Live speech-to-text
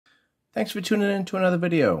Thanks for tuning in to another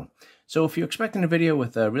video. So if you're expecting a video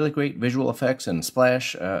with really great visual effects and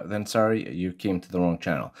splash, then sorry, you came to the wrong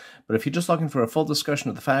channel. But if you're just looking for a full discussion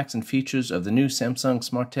of the facts and features of the new Samsung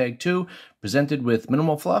Smarttag2 presented with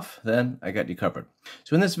minimal fluff, then I got you covered.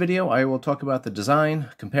 So in this video, I will talk about the design,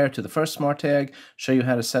 compare it to the first Smarttag, show you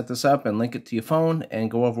how to set this up and link it to your phone,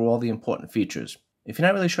 and go over all the important features. If you're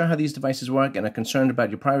not really sure how these devices work and are concerned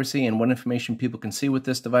about your privacy and what information people can see with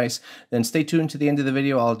this device, then stay tuned to the end of the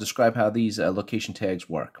video. I'll describe how these location tags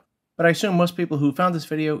work. But I assume most people who found this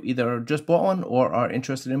video either just bought one or are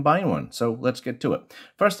interested in buying one, so let's get to it.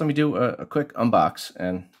 First, let me do a quick unbox,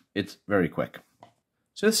 and it's very quick.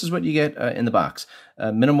 So this is what you get in the box.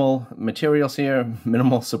 Minimal materials here,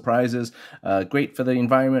 minimal surprises, great for the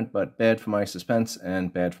environment, but bad for my suspense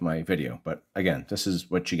and bad for my video. But again, this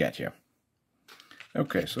is what you get here.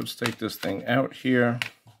 Okay, so let's take this thing out here.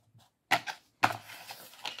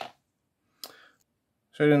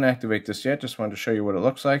 So I didn't activate this yet, just wanted to show you what it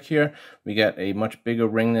looks like here. We got a much bigger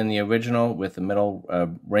ring than the original with a metal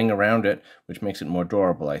ring around it, which makes it more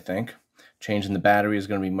durable, I think. Changing the battery is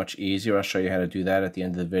going to be much easier. I'll show you how to do that at the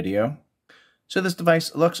end of the video. So this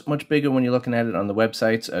device looks much bigger when you're looking at it on the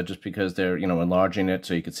websites, just because they're, enlarging it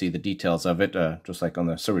so you can see the details of it, just like on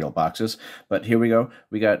the cereal boxes. But here we go.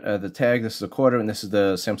 We got the tag. This is a quarter, and this is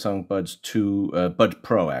the Samsung Bud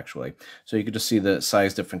Pro, actually. So you can just see the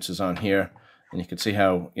size differences on here, and you can see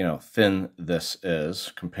how, thin this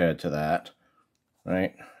is compared to that,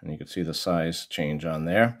 right? And you can see the size change on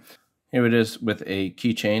there. Here it is with a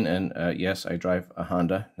keychain, and yes, I drive a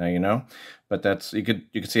Honda, now you know. But that's you can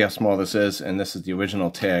see how small this is, and this is the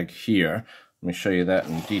original tag here. Let me show you that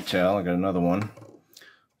in detail. I got another one.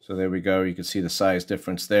 So there we go. You can see the size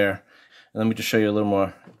difference there. And let me just show you a little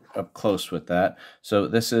more up close with that. So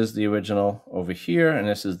this is the original over here, and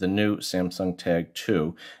this is the new Samsung Tag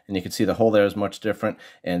 2. And you can see the hole there is much different,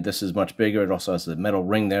 and this is much bigger. It also has the metal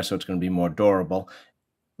ring there, so it's going to be more durable.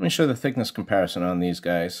 Let me show the thickness comparison on these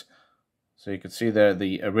guys. So you can see there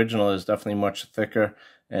the original is definitely much thicker,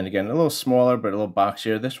 and again a little smaller but a little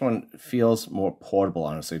boxier. This one feels more portable,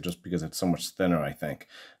 honestly, just because it's so much thinner, I think.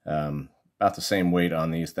 About the same weight on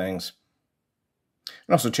these things.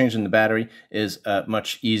 And also changing the battery is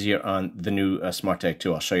much easier on the new Smarttag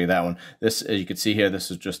 2. I'll show you that one. This, as you can see here,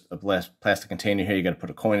 this is just a plastic container here. You got to put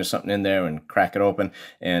a coin or something in there and crack it open.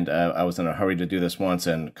 And I was in a hurry to do this once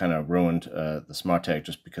and kind of ruined the Smarttag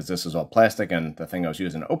just because this is all plastic and the thing I was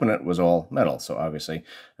using to open it was all metal. So obviously,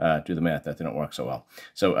 do the math, that didn't work so well.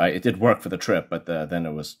 So it did work for the trip, but then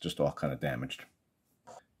it was just all kind of damaged.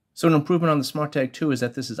 So an improvement on the Smarttag 2 is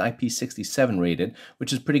that this is IP67 rated,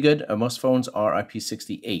 which is pretty good. Most phones are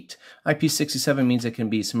IP68. IP67 means it can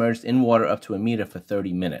be submerged in water up to a meter for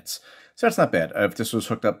 30 minutes. So that's not bad. If this was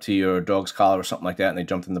hooked up to your dog's collar or something like that and they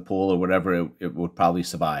jumped in the pool or whatever, it would probably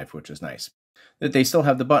survive, which is nice. They still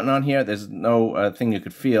have the button on here. There's no thing you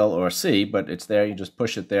could feel or see, but it's there. You just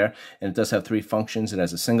push it there, and it does have 3 functions. It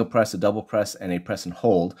has a single press, a double press, and a press and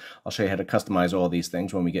hold. I'll show you how to customize all these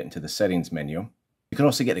things when we get into the settings menu. You can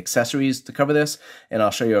also get accessories to cover this, and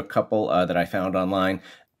I'll show you a couple that I found online.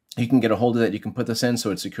 You can get a holder that you can put this in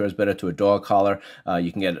so it secures better to a dog collar. You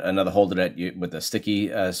can get another holder that with a sticky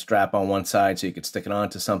strap on one side so you could stick it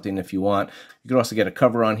onto something if you want. You can also get a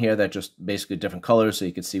cover on here that just basically different colors so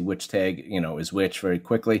you can see which tag is which very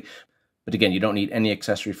quickly. But again, you don't need any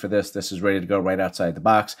accessory for this. This is ready to go right outside the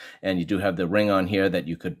box, and you do have the ring on here that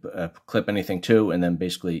you could clip anything to, and then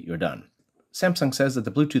basically you're done. Samsung says that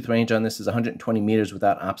the Bluetooth range on this is 120 meters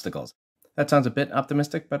without obstacles. That sounds a bit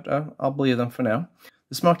optimistic, but I'll believe them for now.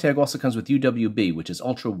 The Smarttag also comes with UWB, which is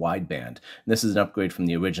ultra-wideband, and this is an upgrade from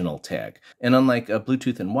the original tag. And unlike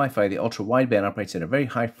Bluetooth and Wi-Fi, the ultra-wideband operates at very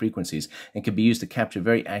high frequencies and can be used to capture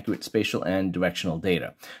very accurate spatial and directional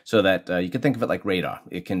data, so that you can think of it like radar.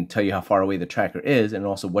 It can tell you how far away the tracker is and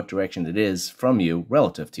also what direction it is from you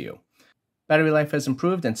relative to you. Battery life has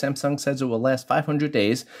improved, and Samsung says it will last 500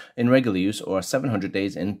 days in regular use or 700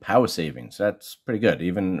 days in power savings. That's pretty good.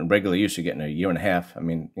 Even in regular use, you're getting a year and a half. I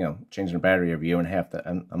mean, changing a battery every year and a half,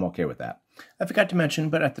 I'm okay with that. I forgot to mention,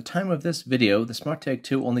 but at the time of this video, the Smarttag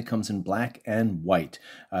 2 only comes in black and white.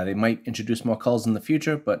 They might introduce more colors in the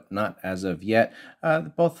future, but not as of yet.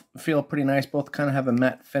 Both feel pretty nice. Both kind of have a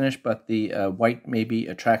matte finish, but the white maybe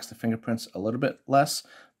attracts the fingerprints a little bit less,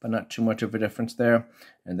 but not too much of a difference there.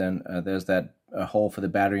 And then there's that hole for the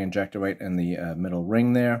battery injector right in the middle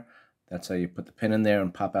ring there. That's how you put the pin in there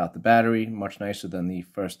and pop out the battery. Much nicer than the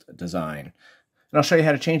first design. And I'll show you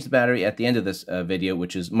how to change the battery at the end of this video,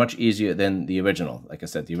 which is much easier than the original. Like I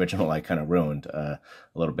said, the original I kind of ruined a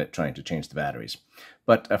little bit trying to change the batteries.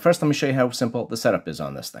 But first, let me show you how simple the setup is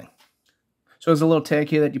on this thing. So there's a little tag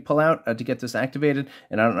here that you pull out to get this activated,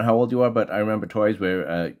 and I don't know how old you are, but I remember toys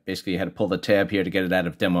where basically you had to pull the tab here to get it out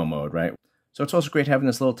of demo mode, right? So it's also great having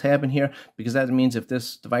this little tab in here, because that means if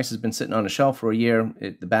this device has been sitting on a shelf for a year,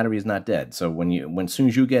 the battery is not dead. So when as soon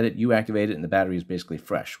as you get it, you activate it, and the battery is basically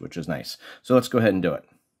fresh, which is nice. So let's go ahead and do it.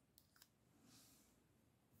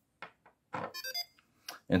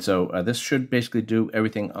 And so this should basically do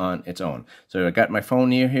everything on its own. So I got my phone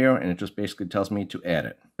near here, and it just basically tells me to add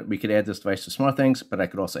it. We could add this device to SmartThings, but I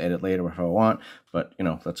could also add it later if I want. But,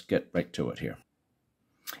 let's get right to it here.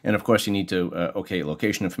 And of course, you need to OK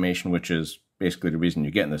location information, which is basically the reason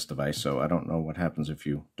you're getting this device. So I don't know what happens if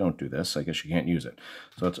you don't do this. I guess you can't use it.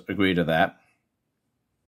 So let's agree to that.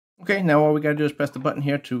 Okay, now all we got to do is press the button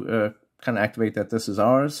here to kind of activate that this is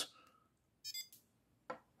ours.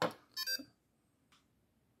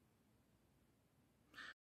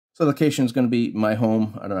 So the location is going to be my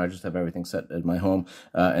home. I don't know, I just have everything set at my home.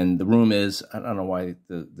 And the room is, I don't know why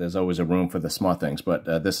there's always a room for the SmartThings, but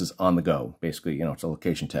this is on the go. Basically, it's a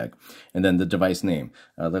location tag. And then the device name.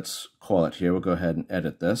 Let's call it here. We'll go ahead and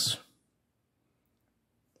edit this.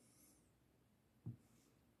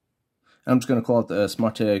 I'm just going to call it the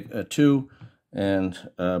SmartTag2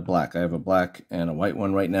 and black. I have a black and a white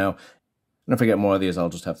one right now. And if I get more of these, I'll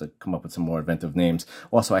just have to come up with some more inventive names.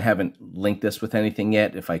 Also, I haven't linked this with anything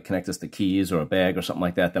yet. If I connect this to keys or a bag or something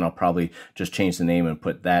like that, then I'll probably just change the name and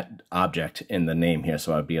put that object in the name here,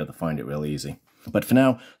 so I'll be able to find it really easy. But for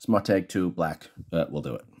now, SmartTag2 black will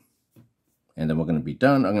do it. And then we're going to be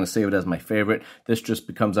done. I'm going to save it as my favorite. This just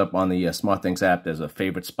becomes up on the SmartThings app as a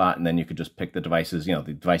favorite spot, and then you could just pick the devices, the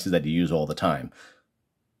devices that you use all the time.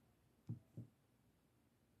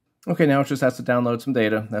 Okay, now it just has to download some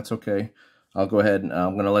data. That's okay. I'll go ahead and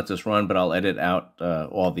I'm going to let this run, but I'll edit out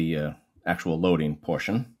all the actual loading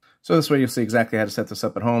portion. So this way you'll see exactly how to set this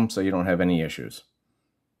up at home so you don't have any issues.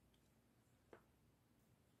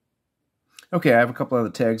 Okay, I have a couple other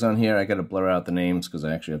tags on here. I got to blur out the names because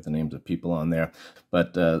I actually have the names of people on there.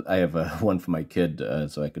 But I have one for my kid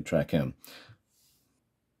so I could track him.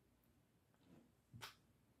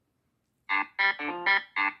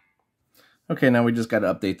 Okay, now we just got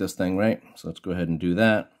to update this thing, right? So let's go ahead and do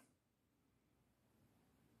that.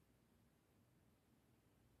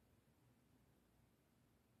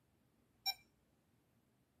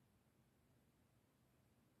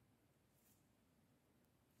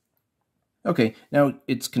 Okay, now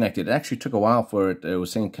it's connected. It actually took a while for it. It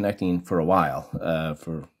was saying connecting for a while,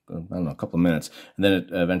 for I don't know, a couple of minutes, and then it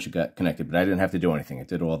eventually got connected, but I didn't have to do anything. It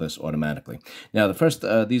did all this automatically. Now, the first,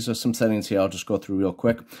 these are some settings here. I'll just go through real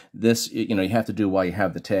quick. This, you have to do while you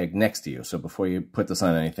have the tag next to you. So before you put this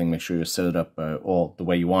on anything, make sure you set it up all the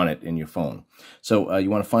way you want it in your phone. So you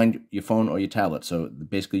want to find your phone or your tablet. So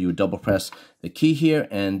basically, you would double press the key here,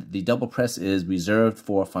 and the double press is reserved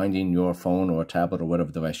for finding your phone or tablet or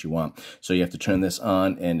whatever device you want. So you have to turn this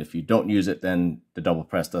on, and if you don't use it, then the double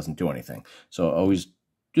press doesn't do anything. So always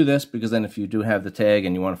do this, because then if you do have the tag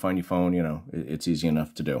and you want to find your phone, it's easy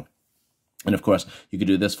enough to do. And of course, you could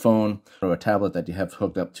do this phone or a tablet that you have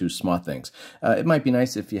hooked up to SmartThings. It might be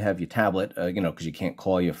nice if you have your tablet, because you can't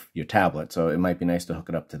call your tablet. So it might be nice to hook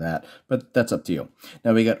it up to that, but that's up to you.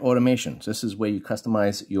 Now we got automations. This is where you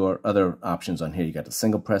customize your other options on here. You got the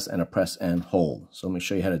single press and a press and hold. So let me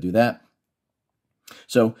show you how to do that.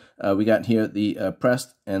 So we got here the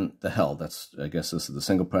pressed and the held. I guess this is the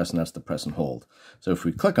single press, and that's the press and hold. So if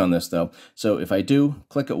we click on this, though, so if I do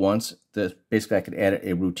click it once, basically I could add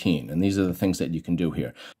a routine, and these are the things that you can do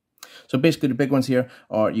here. So basically the big ones here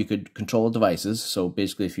are you could control devices. So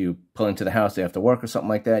basically if you pull into the house after work or something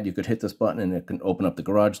like that, you could hit this button and it can open up the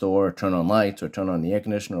garage door, or turn on lights, or turn on the air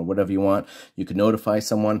conditioner, or whatever you want. You could notify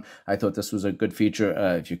someone. I thought this was a good feature.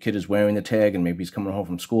 If your kid is wearing the tag and maybe he's coming home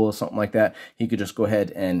from school or something like that, he could just go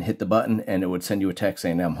ahead and hit the button and it would send you a text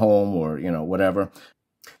saying I'm home, or whatever.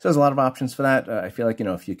 So there's a lot of options for that. I feel like,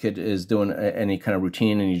 if your kid is doing any kind of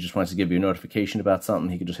routine and he just wants to give you a notification about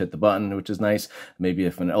something, he could just hit the button, which is nice. Maybe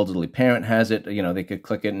if an elderly parent has it, they could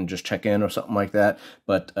click it and just check in or something like that.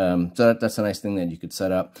 But so that's a nice thing that you could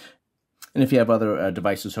set up. And if you have other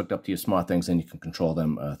devices hooked up to your SmartThings, then you can control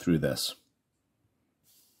them through this.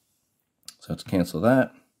 So let's cancel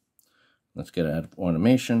that. Let's get out of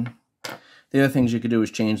automation. The other things you could do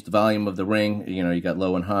is change the volume of the ring. You got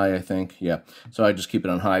low and high, I think. Yeah. So I just keep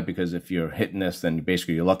it on high, because if you're hitting this, then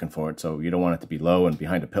basically you're looking for it. So you don't want it to be low and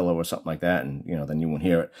behind a pillow or something like that, and then you won't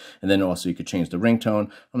hear it. And then also you could change the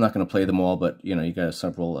ringtone. I'm not going to play them all, but you got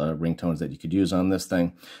several ringtones that you could use on this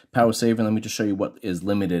thing. Power saving. Let me just show you what is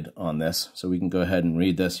limited on this, so we can go ahead and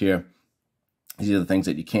read this here. These are the things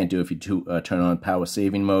that you can't do if you turn on power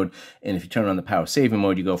saving mode. And if you turn on the power saving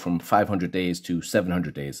mode, you go from 500 days to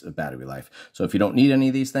 700 days of battery life. So if you don't need any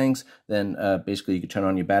of these things, then basically you can turn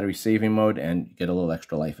on your battery saving mode and get a little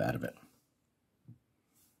extra life out of it.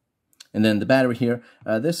 And then the battery here,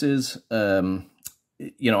 this is,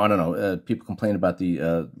 you know, I don't know, people complain about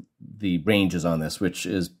the ranges on this, which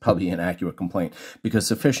is probably an accurate complaint, because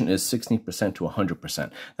sufficient is 16% to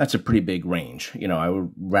 100%. That's a pretty big range. You know, I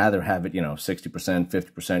would rather have it, you know, 60%,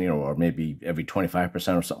 50%, you know, or maybe every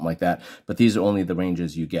 25% or something like that. But these are only the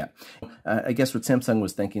ranges you get. I guess what Samsung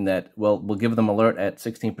was thinking that, well, we'll give them alert at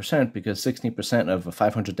 16% because 16% of a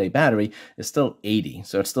 500-day battery is still 80.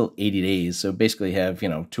 So it's still 80 days. So basically you have, you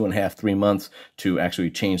know, 2.5, 3 months to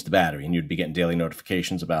actually change the battery, and you'd be getting daily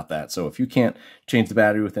notifications about that. So if you can't change the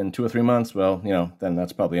battery within 2 or 3 months, well, you know, then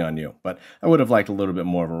that's probably on you. But I would have liked a little bit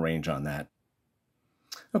more of a range on that.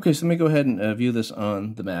 Okay, so let me go ahead and view this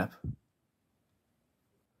on the map.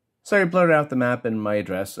 So I blurred out the map and my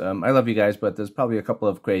address. I love you guys, but there's probably a couple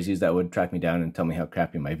of crazies that would track me down and tell me how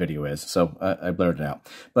crappy my video is. So I blurred it out.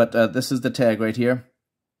 But this is the tag right here.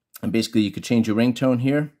 And basically you could change your ringtone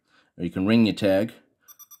here, or you can ring your tag.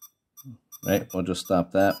 Right, we'll just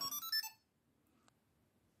stop that.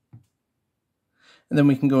 And then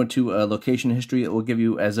we can go into location history. It will give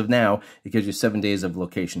you, as of now, it gives you 7 days of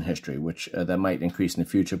location history, which that might increase in the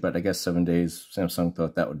future, but I guess 7 days, Samsung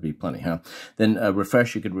thought that would be plenty, huh? Then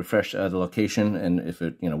refresh, you could refresh the location, and if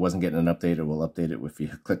it wasn't getting an update, it will update it if you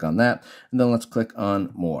click on that. And then let's click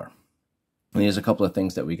on more. And here's a couple of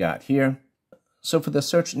things that we got here. So for the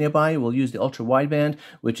search nearby, we'll use the ultra wideband,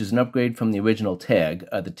 which is an upgrade from the original tag.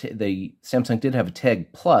 The Samsung did have a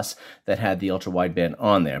Tag Plus that had the ultra wideband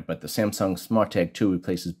on there, but the Samsung Smarttag2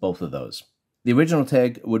 replaces both of those. The original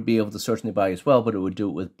tag would be able to search nearby as well, but it would do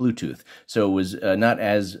it with Bluetooth. So it was not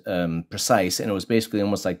as precise, and it was basically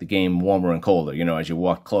almost like the game warmer and colder. You know, as you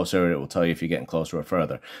walk closer, it will tell you if you're getting closer or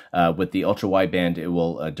further. With the ultra wideband, it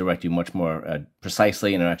will direct you much more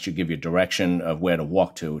precisely, and it'll actually give you a direction of where to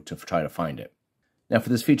walk to try to find it. Now, for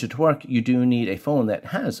this feature to work, you do need a phone that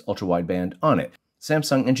has ultra-wideband on it.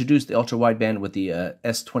 Samsung introduced the ultra-wideband with the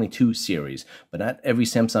S22 series, but not every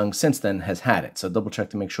Samsung since then has had it. So double-check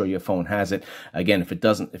to make sure your phone has it. Again,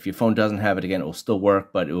 if your phone doesn't have it, again, it will still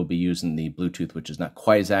work, but it will be using the Bluetooth, which is not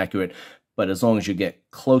quite as accurate. But as long as you get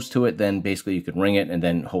close to it, then basically you can ring it, and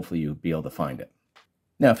then hopefully you'll be able to find it.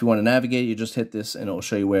 Now, if you want to navigate, you just hit this and it will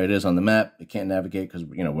show you where it is on the map. It can't navigate because,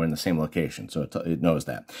 we're in the same location, so it knows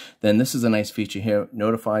that. Then this is a nice feature here,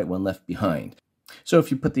 notify when left behind. So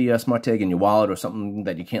if you put the SmartTag in your wallet or something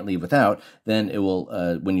that you can't leave without, then it will,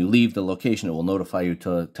 when you leave the location, it will notify you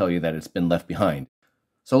to tell you that it's been left behind.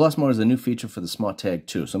 So Lost Mode is a new feature for the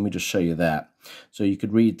SmartTag2, so let me just show you that. So you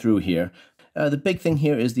could read through here. The big thing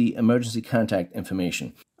here is the emergency contact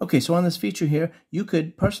information. Okay, so on this feature here, you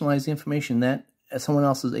could personalize the information that someone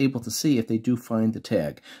else is able to see if they do find the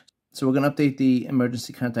tag. So we're going to update the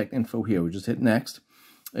emergency contact info here. We just hit next.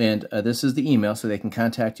 And this is the email, so they can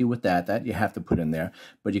contact you with that. That you have to put in there.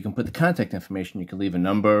 But you can put the contact information. You can leave a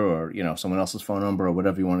number or, someone else's phone number or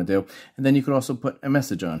whatever you want to do. And then you could also put a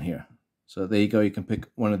message on here. So there you go. You can pick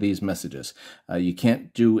one of these messages. You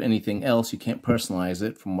can't do anything else. You can't personalize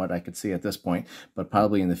it from what I could see at this point, but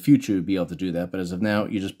probably in the future you'll be able to do that. But as of now,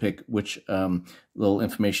 you just pick which little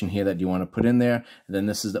information here that you want to put in there. And then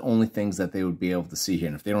this is the only things that they would be able to see here.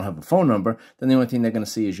 And if they don't have a phone number, then the only thing they're going to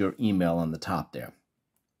see is your email on the top there.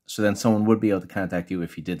 So then someone would be able to contact you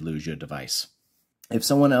if you did lose your device. If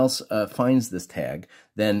someone else finds this tag,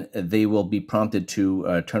 then they will be prompted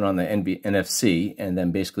to turn on the NFC, and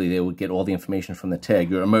then basically they will get all the information from the tag,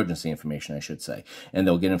 your emergency information, I should say, and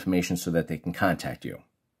they'll get information so that they can contact you.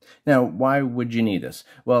 Now, why would you need this?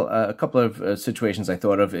 Well, a couple of situations I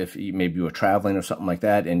thought of. If maybe you were traveling or something like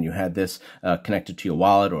that, and you had this connected to your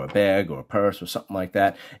wallet or a bag or a purse or something like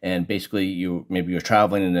that, and basically maybe you're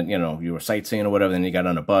traveling and then you were sightseeing or whatever, then you got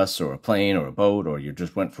on a bus or a plane or a boat, or you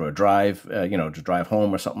just went for a drive, to drive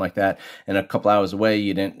home or something like that, and a couple hours away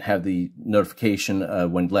you didn't have the notification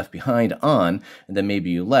when left behind on, and then maybe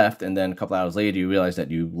you left, and then a couple hours later you realize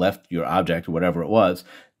that you left your object or whatever it was.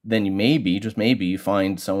 Then you maybe, just maybe, you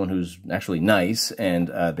find someone who's actually nice, and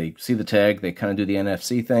they see the tag, they kind of do the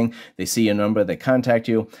NFC thing, they see your number, they contact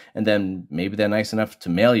you, and then maybe they're nice enough to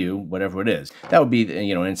mail you whatever it is. That would be,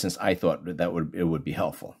 an instance I thought it would be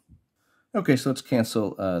helpful. Okay, so let's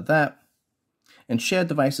cancel that. And shared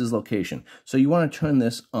devices location. So you want to turn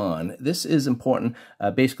this on. This is important.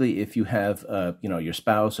 Basically, if you have, your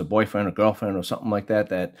spouse or boyfriend or girlfriend or something like that,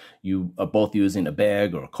 that you are both using a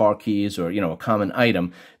bag or car keys or, a common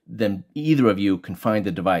item, then either of you can find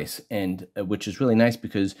the device, and which is really nice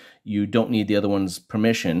because you don't need the other one's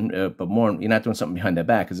permission, but more, you're not doing something behind their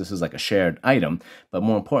back because this is like a shared item, but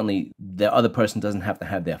more importantly, the other person doesn't have to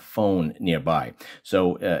have their phone nearby.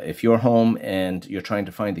 So if you're home and you're trying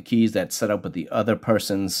to find the keys that's set up with the other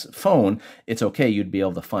person's phone, it's okay, you'd be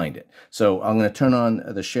able to find it. So I'm going to turn on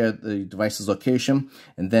the device's location,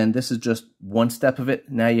 and then this is just one step of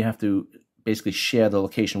it. Now you have to basically share the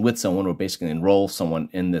location with someone, or basically enroll someone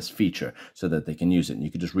in this feature so that they can use it. And you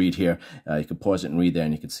can just read here, you can pause it and read there,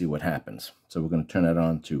 and you can see what happens. So we're going to turn that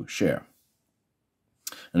on to share.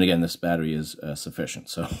 And again, this battery is sufficient,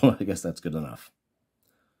 so I guess that's good enough.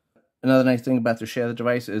 Another nice thing about the share the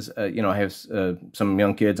device is, you know, I have some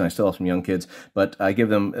young kids, and I still have some young kids, but I give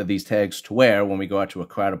them these tags to wear when we go out to a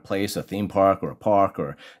crowded place, a theme park or a park,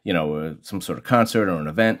 or, you know, some sort of concert or an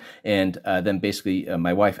event, and then basically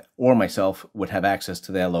my wife or myself would have access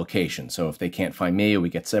to their location. So if they can't find me or we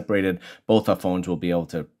get separated, both our phones will be able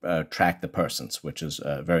to track the persons, which is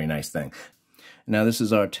a very nice thing. Now this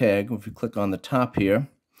is our tag. If you click on the top here,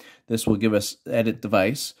 this will give us edit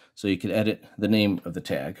device, so you can edit the name of the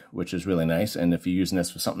tag, which is really nice. And if you're using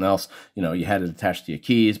this for something else, you know, you had it attached to your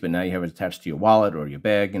keys, but now you have it attached to your wallet or your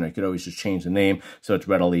bag, you know, you could always just change the name so it's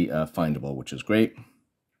readily findable, which is great.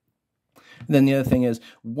 And then the other thing is,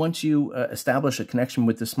 once you establish a connection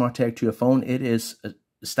with the SmartTag to your phone, it is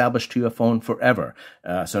established to your phone forever.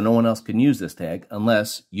 So no one else can use this tag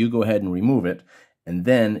unless you go ahead and remove it, and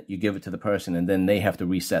then you give it to the person, and then they have to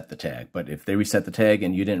reset the tag. But if they reset the tag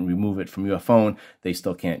and you didn't remove it from your phone, they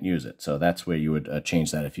still can't use it. So that's where you would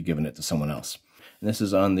change that if you're giving it to someone else. And this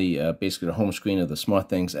is on the basically the home screen of the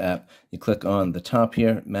SmartThings app. You click on the top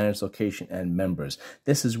here, Manage Location and Members.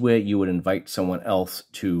 This is where you would invite someone else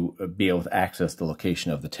to be able to access the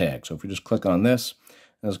location of the tag. So if you just click on this,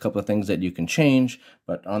 there's a couple of things that you can change,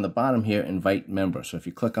 but on the bottom here, Invite Member. So if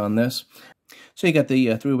you click on this, so you got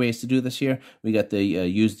the 3 ways to do this here. We got the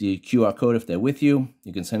use the QR code if they're with you.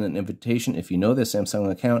 You can send an invitation if you know their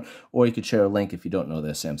Samsung account, or you could share a link if you don't know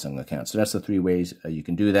their Samsung account. So that's the 3 ways you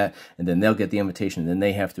can do that, and then they'll get the invitation, and then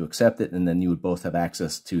they have to accept it, and then you would both have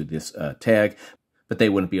access to this tag. But they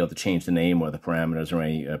wouldn't be able to change the name or the parameters or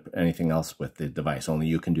anything else with the device. Only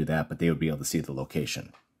you can do that, but they would be able to see the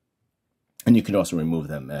location. And you can also remove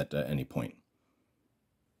them at any point.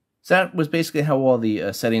 So that was basically how all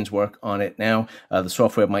the settings work on it now. The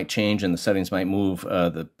software might change and the settings might move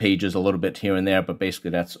the pages a little bit here and there, but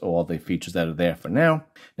basically that's all the features that are there for now.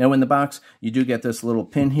 Now in the box, you do get this little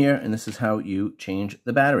pin here, and this is how you change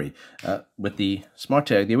the battery. With the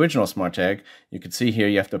SmartTag, the original SmartTag, you can see here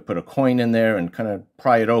you have to put a coin in there and kind of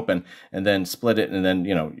pry it open and then split it, and then,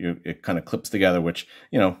 you know, it kind of clips together, which,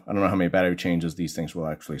 you know, I don't know how many battery changes these things will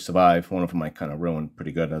actually survive. One of them might kind of ruin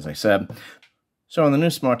pretty good, as I said. So on the new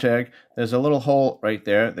SmartTag, there's a little hole right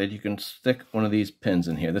there that you can stick one of these pins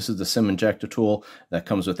in here. This is the SIM injector tool that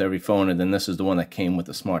comes with every phone, and then this is the one that came with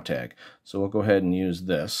the SmartTag. So we'll go ahead and use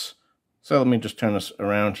this. So let me just turn this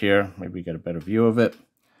around here. Maybe you get a better view of it.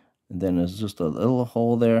 And then there's just a little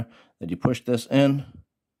hole there that you push this in.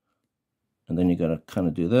 And then you got to kind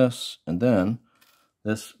of do this. And then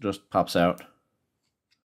this just pops out.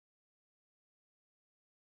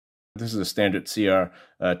 This is a standard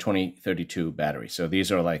CR2032 battery, so these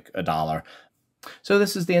are like $1. So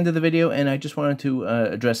this is the end of the video, and I just wanted to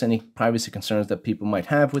address any privacy concerns that people might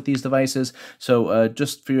have with these devices. So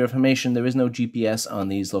just for your information, there is no GPS on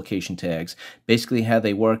these location tags. Basically how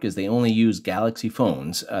they work is they only use Galaxy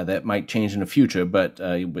phones. That might change in the future, but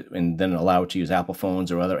and then allow it to use Apple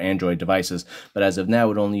phones or other Android devices. But as of now,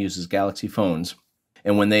 it only uses Galaxy phones.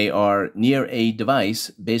 And when they are near a device,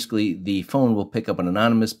 basically the phone will pick up an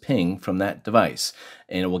anonymous ping from that device,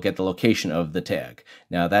 and it will get the location of the tag.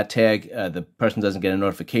 Now that tag, the person doesn't get a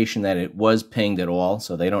notification that it was pinged at all,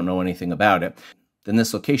 so they don't know anything about it. Then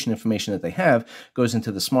this location information that they have goes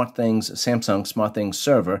into the SmartThings, Samsung SmartThings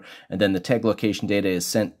server, and then the tag location data is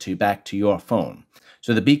sent back to your phone.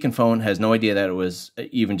 So the beacon phone has no idea that it was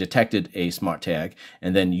even detected a SmartTag,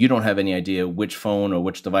 and then you don't have any idea which phone or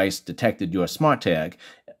which device detected your SmartTag.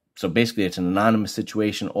 So basically it's an anonymous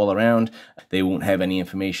situation all around. They won't have any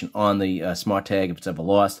information on the SmartTag if it's ever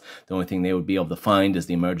lost. The only thing they would be able to find is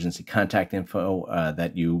the emergency contact info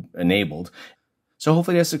that you enabled. So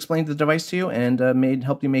hopefully this explained the device to you and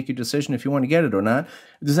helped you make your decision if you want to get it or not.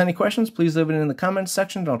 If there's any questions, please leave it in the comments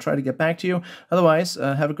section and I'll try to get back to you. Otherwise,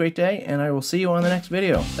 have a great day, and I will see you on the next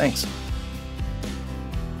video. Thanks.